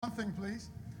one thing, please.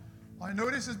 I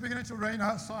notice it's beginning to rain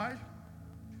outside.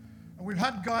 And we've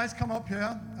had guys come up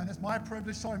here, and it's my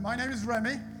privilege. Sorry, my name is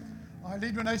Remy. I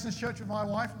lead Renaissance Church with my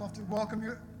wife. I'd love to welcome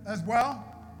you as well.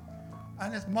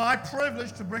 And it's my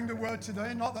privilege to bring the word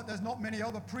today. Not that there's not many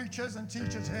other preachers and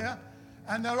teachers here.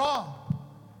 And there are.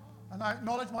 And I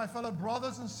acknowledge my fellow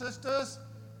brothers and sisters,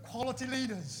 quality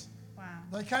leaders. Wow.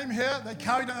 They came here, they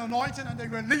carried an anointing, and they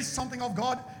released something of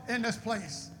God in this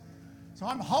place. So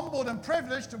I'm humbled and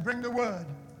privileged to bring the word.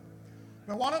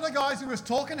 But one of the guys who was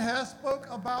talking here spoke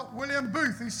about William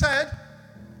Booth, who said,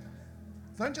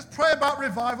 don't just pray about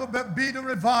revival, but be the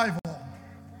revival.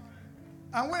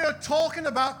 And we are talking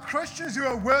about Christians who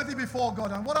are worthy before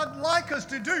God. And what I'd like us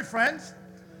to do, friends,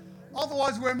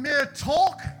 otherwise we're mere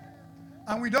talk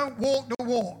and we don't walk the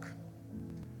walk.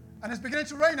 And it's beginning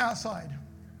to rain outside.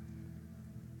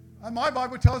 And my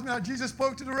Bible tells me that Jesus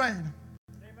spoke to the rain.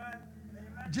 Amen.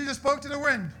 Jesus spoke to the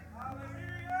wind.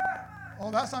 Hallelujah.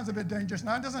 Oh, that sounds a bit dangerous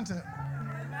now, doesn't it?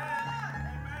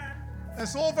 Amen.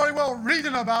 It's all very well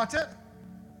reading about it.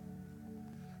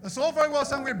 It's all very well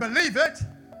saying we believe it.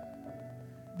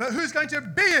 But who's going to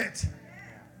be it?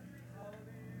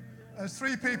 There's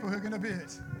three people who are going to be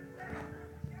it.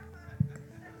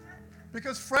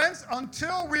 Because, friends,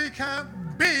 until we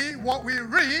can be what we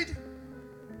read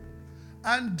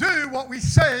and do what we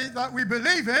say that we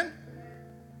believe in.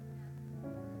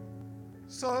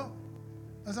 So,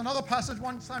 there's another passage,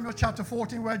 1 Samuel chapter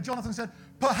 14, where Jonathan said,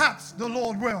 perhaps the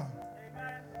Lord will.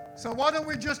 Amen. So why don't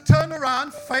we just turn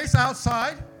around, face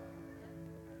outside.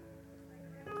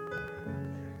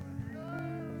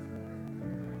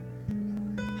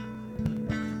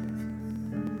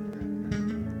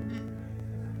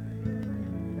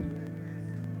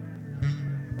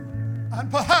 And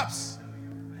perhaps,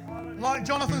 like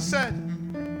Jonathan said,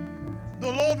 the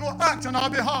Lord will act on our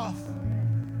behalf,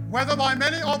 whether by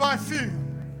many or by few.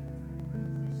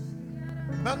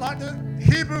 But like the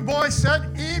Hebrew boy said,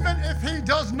 even if he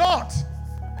does not,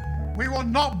 we will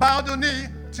not bow the knee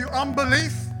to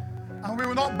unbelief, and we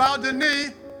will not bow the knee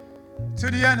to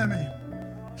the enemy.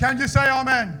 Can you say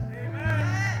amen?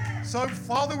 Amen. So,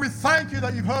 Father, we thank you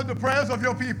that you've heard the prayers of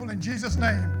your people in Jesus'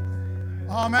 name.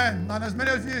 Amen. And as many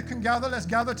of you can gather, let's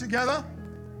gather together.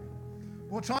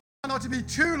 We'll try not to be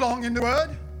too long in the word.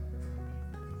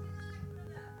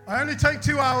 I only take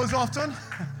 2 hours often.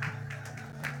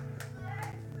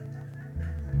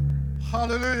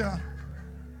 Hallelujah.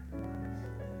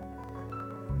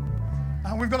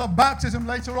 And we've got a baptism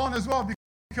later on as well,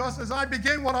 because as I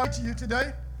begin what I to you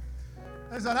today,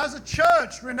 is that as a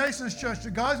church, Renaissance Church,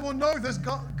 you guys will know this,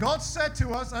 God said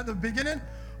to us at the beginning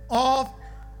of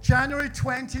January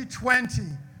 2020,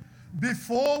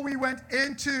 before we went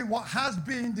into what has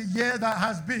been the year that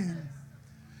has been,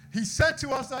 he said to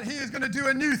us that he is going to do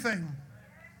a new thing.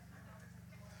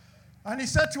 And he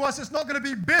said to us, it's not going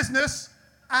to be business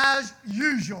as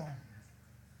usual.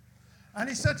 And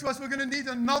he said to us, we're going to need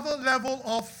another level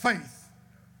of faith.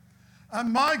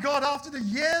 And my God, after the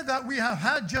year that we have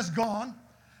had just gone,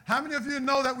 how many of you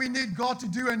know that we need God to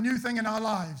do a new thing in our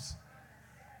lives?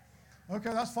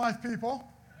 Okay, that's 5 people.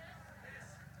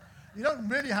 You don't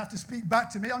really have to speak back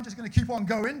to me. I'm just going to keep on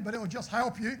going, but it will just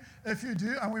help you if you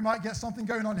do, and we might get something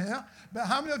going on here. But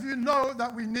how many of you know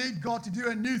that we need God to do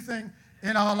a new thing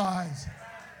in our lives?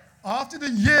 After the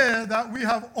year that we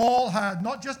have all had,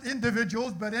 not just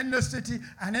individuals, but in this city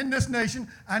and in this nation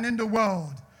and in the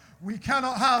world, we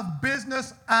cannot have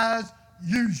business as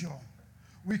usual.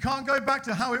 We can't go back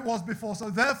to how it was before. So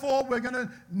therefore, we're going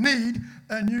to need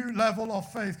a new level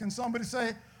of faith. Can somebody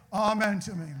say amen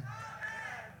to me?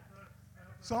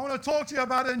 So I want to talk to you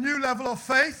about a new level of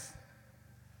faith.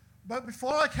 But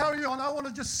before I carry on, I want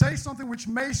to just say something which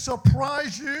may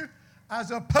surprise you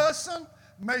as a person,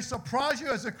 may surprise you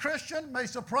as a Christian, may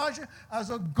surprise you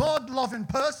as a God-loving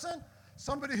person,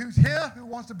 somebody who's here who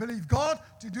wants to believe God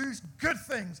to do good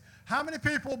things. How many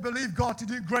people believe God to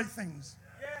do great things?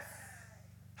 Yes.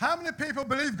 How many people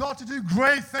believe God to do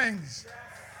great things?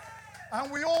 Yes.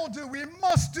 And we all do. We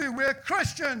must do. We're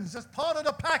Christians. That's part of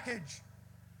the package.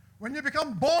 When you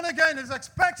become born again, it's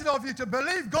expected of you to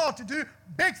believe God to do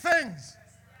big things.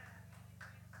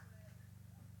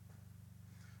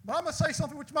 But I'm going to say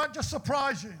something which might just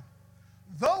surprise you.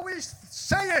 Though we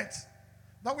say it,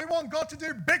 that we want God to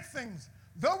do big things,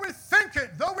 though we think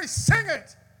it, though we sing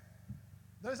it,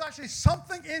 there's actually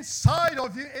something inside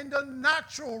of you in the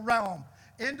natural realm,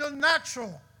 in the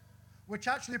natural, which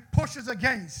actually pushes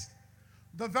against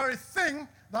the very thing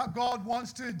that God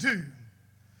wants to do.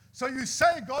 So you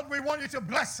say, God, we want you to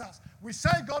bless us. We say,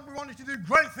 God, we want you to do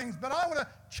great things. But I want to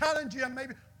challenge you and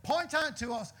maybe point out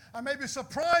to us and maybe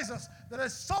surprise us that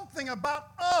there's something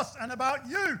about us and about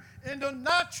you in the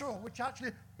natural which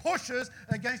actually pushes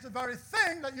against the very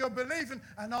thing that you're believing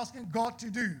and asking God to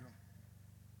do.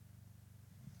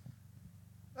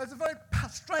 There's a very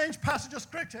strange passage of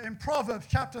scripture in Proverbs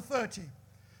chapter 30,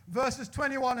 verses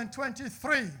 21 and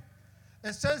 23.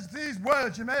 It says these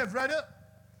words, you may have read it.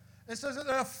 It says that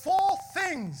there are 4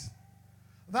 things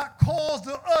that cause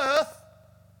the earth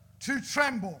to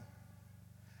tremble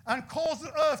and cause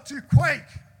the earth to quake.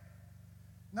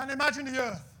 Now imagine the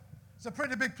earth. It's a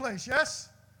pretty big place, yes?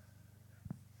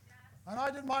 And I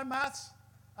did my maths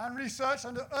and research,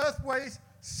 and the earth weighs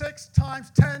 6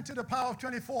 times 10 to the power of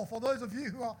 24. For those of you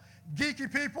who are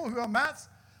geeky people who are maths,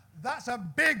 that's a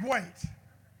big weight.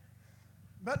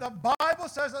 But the Bible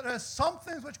says that there's some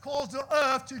things which cause the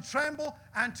earth to tremble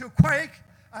and to quake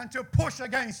and to push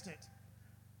against it.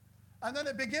 And then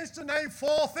it begins to name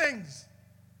 4 things.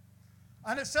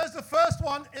 And it says the first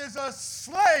one is a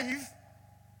slave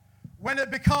when it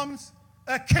becomes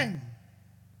a king.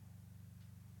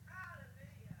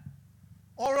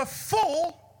 Or a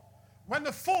fool when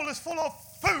the fool is full of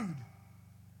food.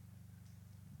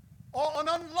 Or an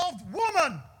unloved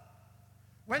woman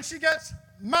when she gets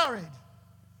married.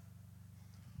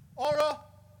 Or a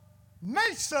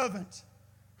maidservant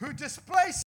who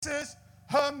displaces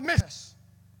her mistress.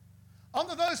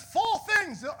 Under those 4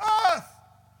 things, the earth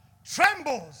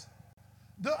trembles.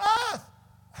 The earth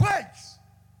quakes.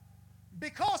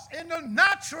 Because in the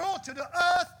natural to the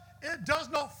earth, it does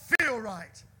not feel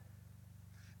right.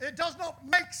 It does not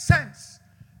make sense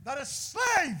that a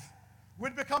slave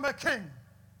would become a king.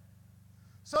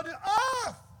 So the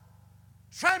earth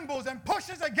trembles and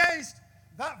pushes against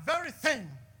that very thing.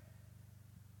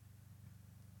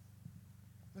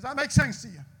 Does that make sense to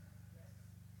you?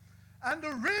 And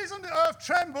the reason the earth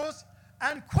trembles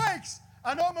and quakes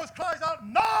and almost cries out,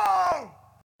 "No!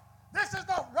 This is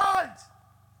not right!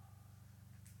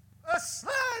 A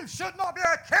slave should not be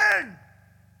a king!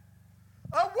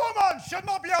 A woman should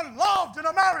not be unloved in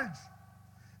a marriage!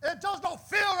 It does not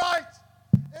feel right!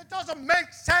 It doesn't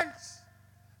make sense!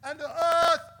 And the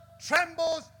earth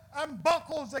trembles and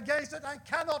buckles against it and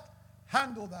cannot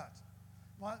handle that."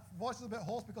 My voice is a bit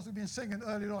hoarse because we've been singing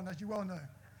earlier on, as you well know.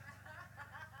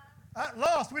 At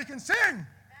last we can sing.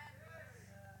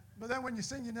 But then when you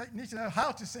sing, you need to know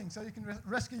how to sing so you can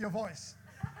rescue your voice.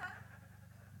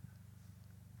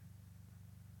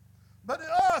 But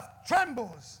the earth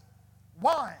trembles.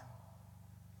 Why?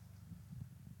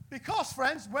 Because,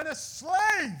 friends, when a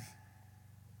slave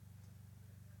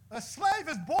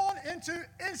is born into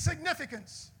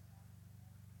insignificance.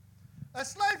 A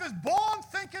slave is born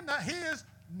thinking that he is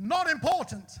not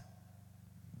important.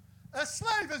 A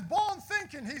slave is born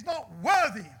thinking he's not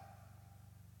worthy.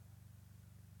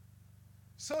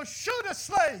 So should a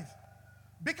slave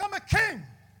become a king?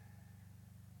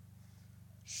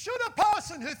 Should a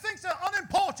person who thinks they're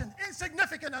unimportant,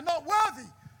 insignificant, and not worthy,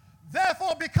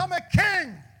 therefore become a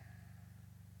king?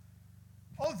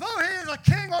 Although he is a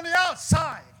king on the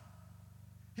outside,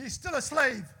 he's still a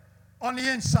slave on the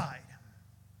inside.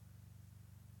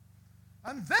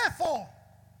 And therefore,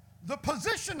 the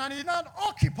position that he now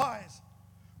occupies,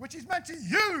 which he's meant to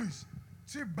use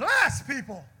to bless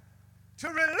people, to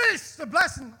release the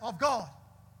blessing of God,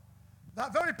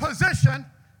 that very position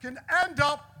can end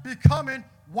up becoming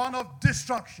one of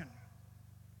destruction.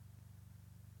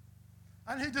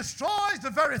 And he destroys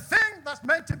the very thing that's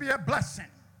meant to be a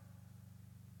blessing.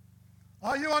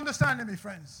 Are you understanding me,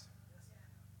 friends?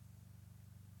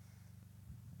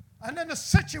 And then the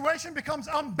situation becomes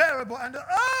unbearable, and the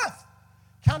earth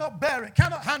cannot bear it,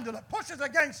 cannot handle it, pushes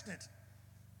against it.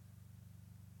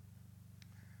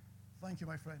 Thank you,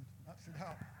 my friend. That should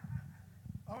help.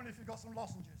 Only if you've got some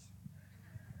lozenges.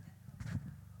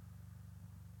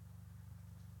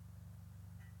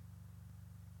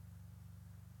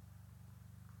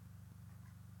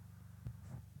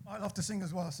 I love to sing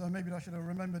as well, so maybe I should have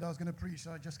remembered I was going to preach,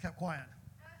 so I just kept quiet.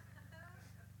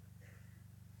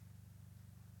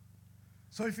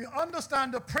 So if you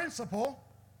understand the principle,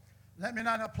 let me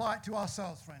now apply it to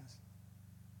ourselves, friends.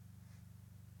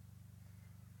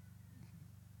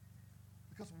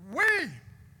 Because we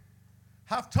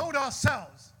have told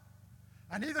ourselves,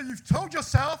 and either you've told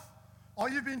yourself or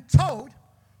you've been told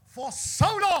for so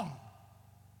long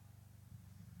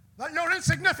that you're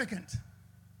insignificant,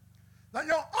 that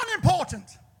you're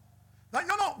unimportant, that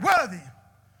you're not worthy.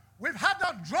 We've had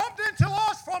that drummed into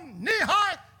us from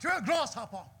knee-high to a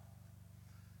grasshopper.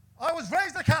 I was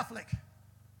raised a Catholic,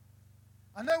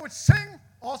 and they would sing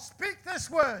or speak this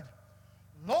word: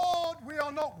 "Lord, we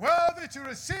are not worthy to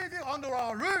receive you under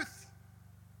our roof,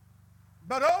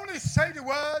 but only say the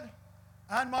word,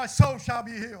 and my soul shall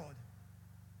be healed.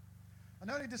 And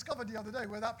I only discovered the other day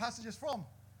where that passage is from.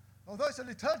 Although it's a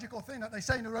liturgical thing that they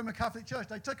say in the Roman Catholic Church,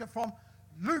 they took it from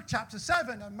Luke chapter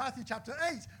 7 and Matthew chapter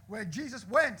 8, where Jesus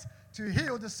went to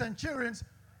heal the centurion's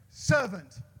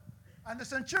servant. And the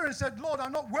centurion said, Lord,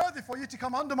 I'm not worthy for you to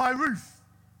come under my roof.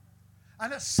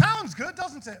 And it sounds good,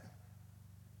 doesn't it?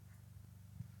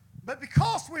 But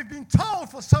because we've been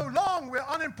told for so long we're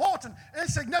unimportant,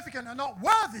 insignificant, and not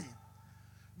worthy,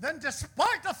 then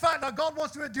despite the fact that God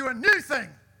wants to do a new thing,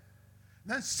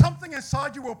 then something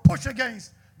inside you will push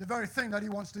against the very thing that he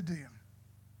wants to do.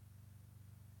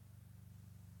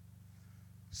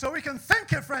 So we can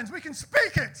think it, friends, we can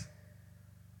speak it,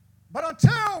 but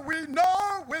until we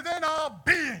know within our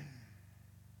being.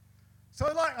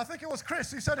 So like, I think it was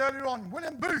Chris who said earlier on,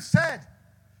 William Booth said,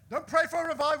 don't pray for a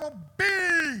revival,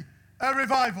 be a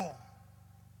revival.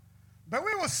 But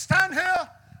we will stand here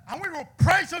and we will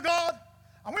pray to God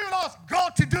and we will ask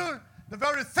God to do the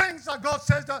very things that God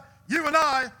says that you and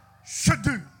I should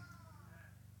do.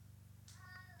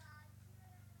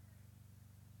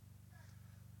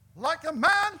 Like a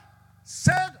man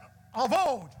said of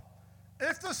old,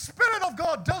 if the Spirit of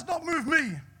God does not move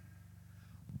me,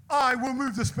 I will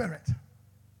move the Spirit.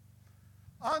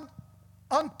 And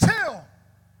until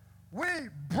we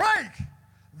break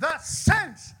that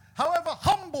sense, however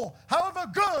humble, however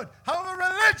good, however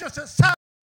religious it sounds,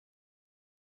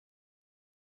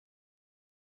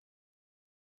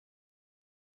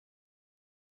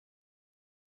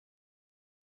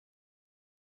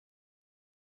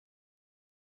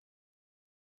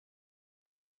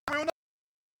 we will not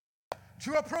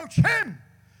to approach him,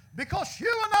 because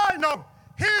you and I know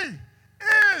he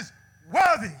is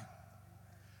worthy.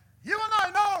 You and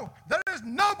I know there is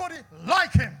nobody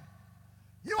like him.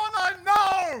 You and I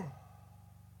know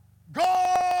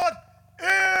God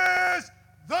is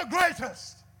the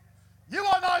greatest. You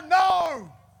and I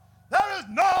know there is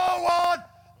no one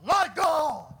like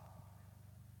God.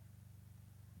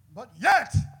 But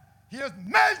yet, he has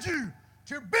made you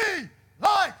to be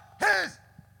like his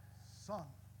Son.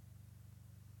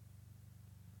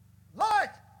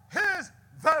 Like his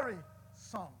very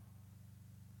Son.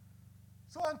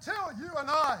 So until you and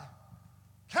I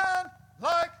can,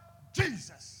 like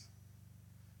Jesus,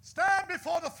 stand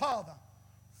before the Father,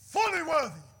 fully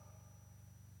worthy,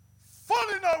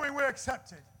 fully knowing we're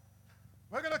accepted,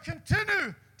 we're going to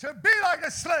continue to be like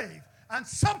a slave, and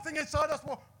something inside us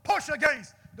will push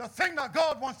against the thing that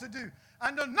God wants to do.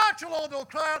 And the natural order will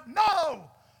cry out, no!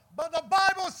 But the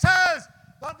Bible says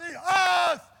that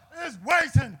the earth is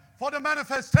waiting for the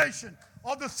manifestation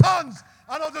of the sons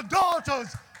and of the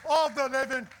daughters of the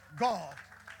living God.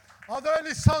 Are there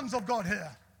any sons of God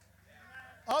here?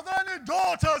 Are there any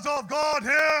daughters of God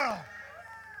here?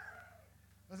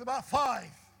 There's about 5.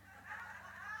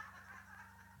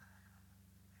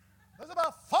 There's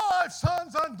about 5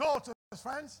 sons and daughters,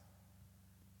 friends.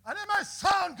 And it may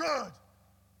sound good,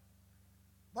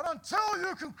 but until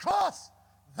you can cross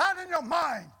that in your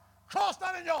mind, cross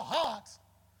that in your heart,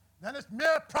 then it's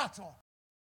mere prattle.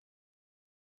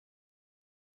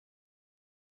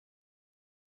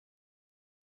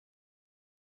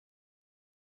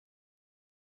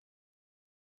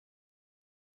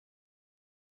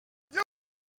 You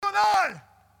and I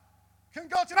can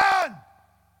go to man,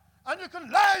 and you can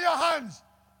lay your hands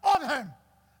on him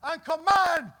and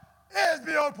command ears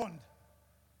be opened.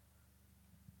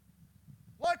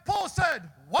 Like Paul said,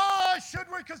 why should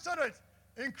we consider it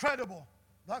incredible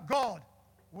that God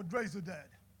would raise the dead?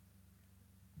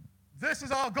 This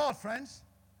is our God, friends.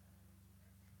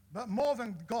 But more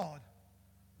than God,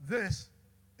 this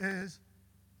is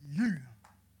you.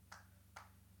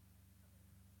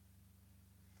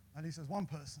 And he says, one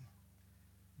person.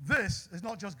 This is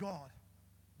not just God.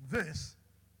 This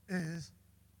is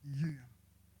you.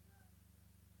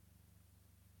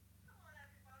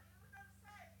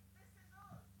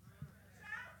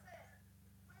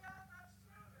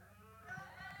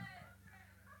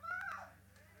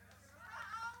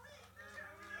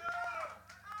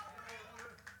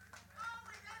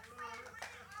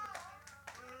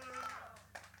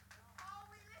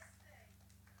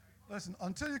 Listen,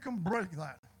 until you can break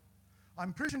that,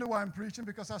 I'm preaching the way I'm preaching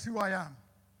because that's who I am.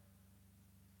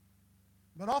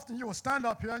 But often you will stand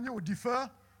up here and you will defer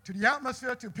to the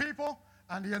atmosphere, to people,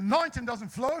 and the anointing doesn't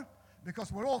flow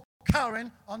because we're all cowering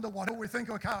under whatever we think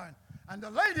we're cowering. And the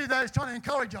lady there is trying to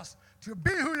encourage us to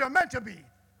be who you're meant to be.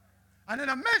 And in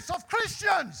the midst of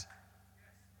Christians,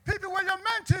 people where you're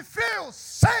meant to feel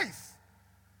safe,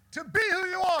 to be who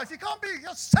you are. If you can't be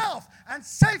yourself and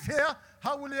safe here,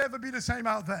 how will you ever be the same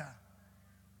out there?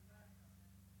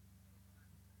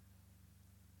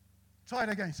 Try it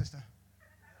again, sister.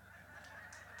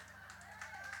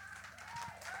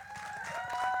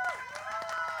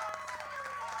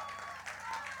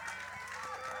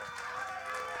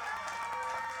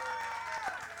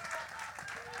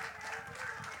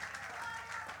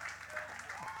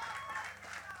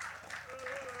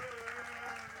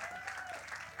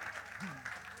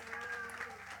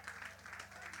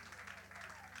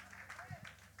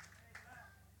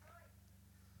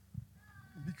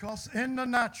 Because in the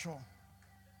natural,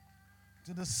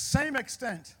 to the same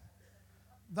extent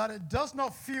that it does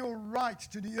not feel right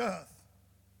to the earth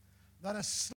that a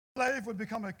slave would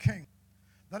become a king,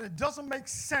 that it doesn't make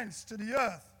sense to the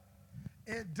earth,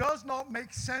 it does not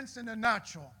make sense in the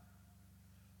natural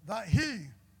that he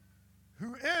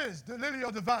who is the lily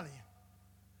of the valley,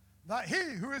 that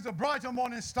he who is the bright and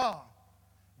morning star,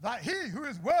 that he who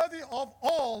is worthy of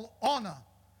all honor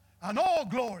and all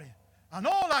glory and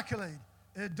all accolade,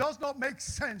 it does not make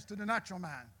sense to the natural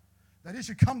man that he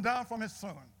should come down from his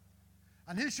throne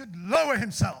and he should lower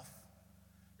himself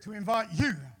to invite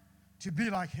you to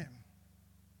be like him.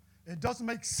 It doesn't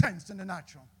make sense in the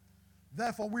natural.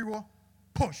 Therefore, we will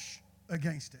push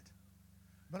against it.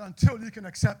 But until you can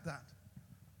accept that,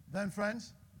 then,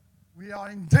 friends, we are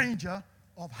in danger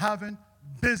of having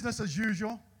business as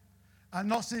usual and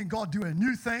not seeing God do a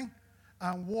new thing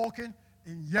and walking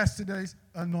in yesterday's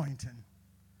anointing.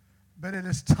 But it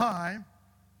is time,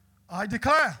 I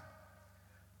declare,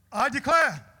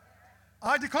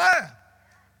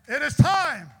 it is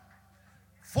time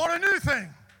for a new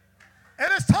thing.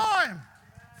 It is time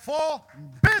for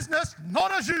business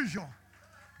not as usual,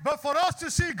 but for us to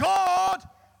see God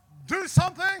do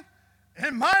something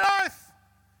in my life,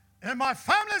 in my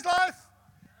family's life,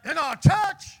 in our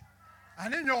church,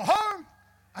 and in your home,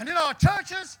 and in our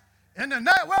churches, in the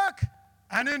network,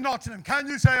 and in Nottingham. Can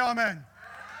you say amen?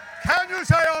 Can you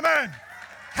say amen?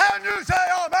 Can you say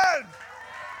amen?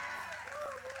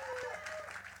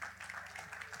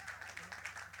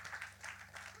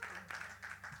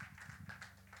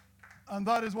 And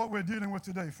that is what we're dealing with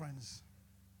today, friends.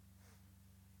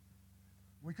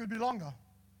 We could be longer,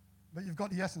 but you've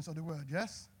got the essence of the word,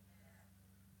 yes?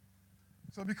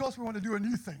 So because we want to do a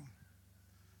new thing,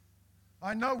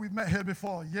 I know we've met here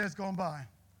before, years gone by,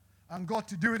 and God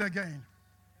to do it again.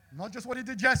 Not just what he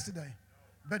did yesterday,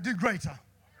 but do greater.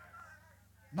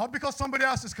 Not because somebody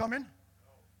else is coming,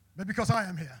 but because I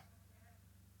am here.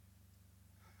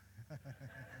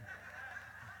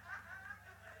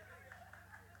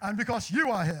 And because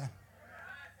you are here.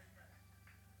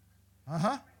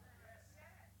 And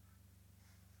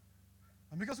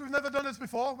because we've never done this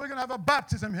before, we're going to have a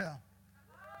baptism here.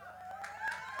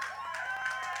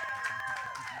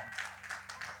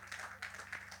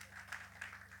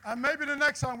 And maybe the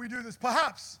next time we do this,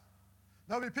 perhaps,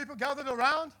 there'll be people gathered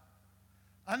around,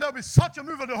 and there'll be such a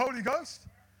move of the Holy Ghost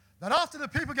that after the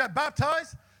people get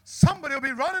baptized, somebody will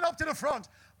be running up to the front.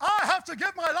 I have to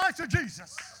give my life to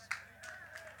Jesus.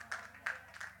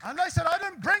 And they said, I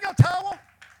didn't bring a towel,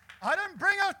 I didn't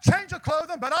bring a change of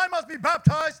clothing, but I must be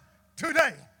baptized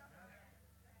today.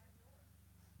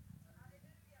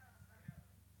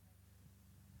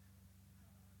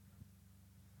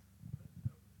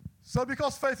 So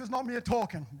because faith is not mere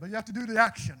talking, but you have to do the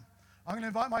action, I'm going to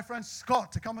invite my friend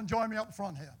Scott to come and join me up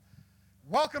front here.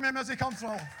 Welcome him as he comes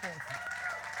forward.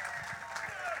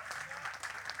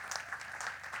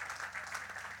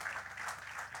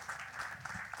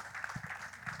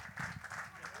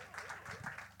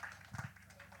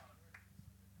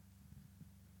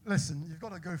 Listen, you've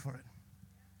got to go for it.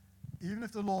 Even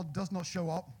if the Lord does not show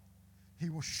up, he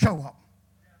will show up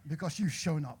because you've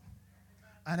shown up.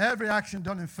 And every action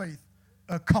done in faith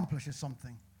accomplishes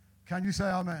something. Can you say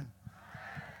amen? Amen.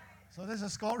 So this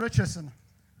is Scott Richardson.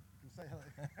 Say hello.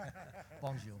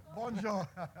 Bonjour. Bonjour.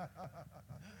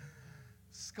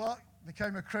 Scott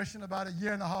became a Christian about 1.5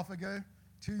 years ago,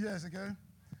 2 years ago,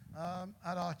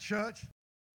 at our church.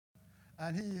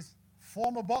 And he's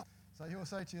former boxer. So he will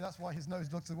say to you, that's why his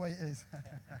nose looks the way it is.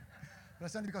 But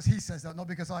it's only because he says that, not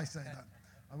because I say that.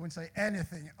 I wouldn't say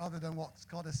anything other than what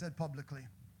Scott has said publicly.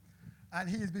 And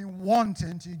he's been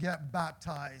wanting to get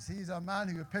baptized. He's a man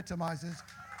who epitomizes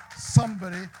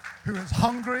somebody who is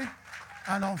hungry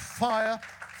and on fire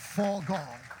for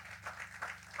God.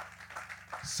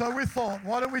 So we thought,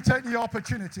 why don't we take the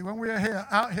opportunity when we are here,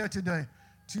 out here today,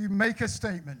 to make a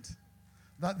statement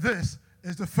that this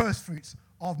is the first fruits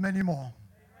of many more.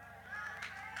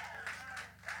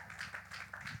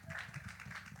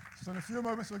 So in a few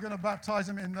moments, we're going to baptize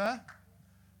him in there.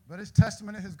 But his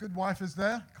testimony, his good wife is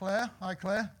there, Claire. Hi,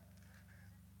 Claire.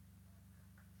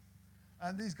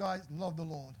 And these guys love the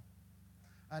Lord.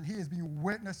 And he has been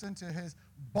witnessing to his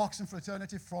boxing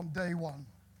fraternity from day one.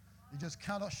 You just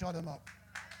cannot shut him up.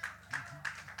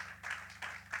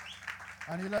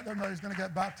 And he let them know he's going to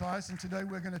get baptized. And today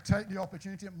we're going to take the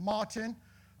opportunity. Martin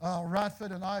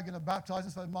Radford and I are going to baptize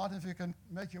him. So Martin, if you can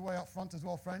make your way up front as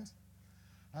well, friends.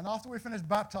 And after we finish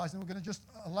baptizing, we're going to just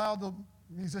allow the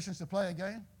musicians to play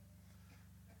again.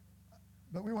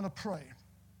 But we want to pray.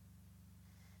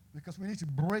 Because we need to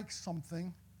break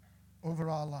something over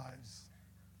our lives.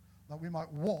 That we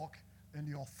might walk in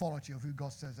the authority of who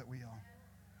God says that we are.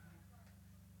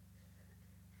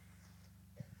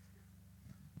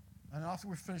 And after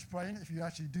we finish praying, if you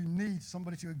actually do need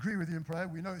somebody to agree with you in prayer,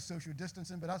 we know it's social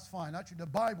distancing, but that's fine. Actually, the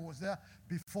Bible was there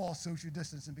before social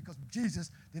distancing because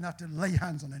Jesus didn't have to lay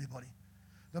hands on anybody.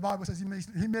 The Bible says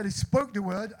he merely spoke the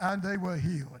word and they were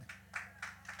healed.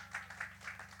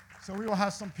 So we will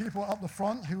have some people up the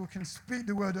front who can speak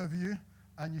the word over you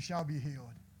and you shall be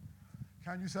healed.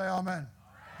 Can you say amen?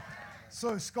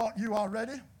 So, Scott, you are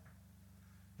ready?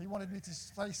 He wanted me to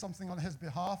say something on his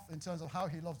behalf in terms of how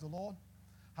he loves the Lord,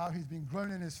 how he's been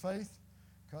grown in his faith,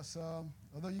 because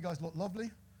although you guys look lovely,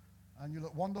 and you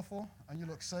look wonderful, and you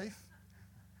look safe,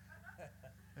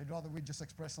 he'd rather we just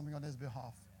express something on his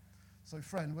behalf. So,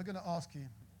 friend, we're going to ask you,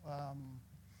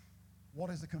 what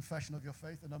is the confession of your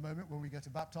faith in a moment when we get to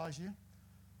baptize you?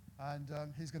 And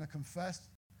he's going to confess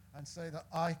and say that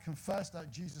I confess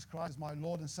that Jesus Christ is my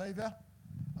Lord and Savior,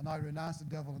 and I renounce the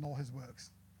devil and all his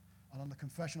works. And on the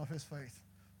confession of his faith,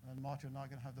 and Martin and I are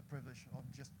going to have the privilege of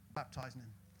just baptizing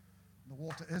him. The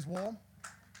water is warm.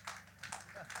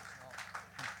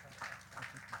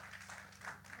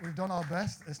 We've done our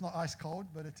best. It's not ice cold,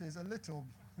 but it is a little.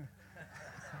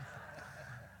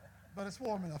 But it's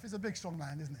warm enough. He's a big, strong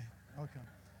man, isn't he? Okay.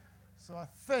 So I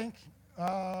think,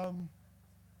 yeah.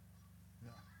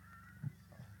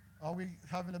 Are we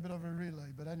having a bit of a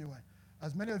relay? But anyway,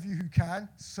 as many of you who can,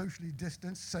 socially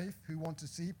distanced, safe, who want to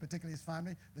see, particularly his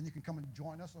family, then you can come and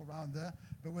join us around there.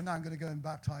 But we're now going to go and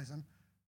baptize him.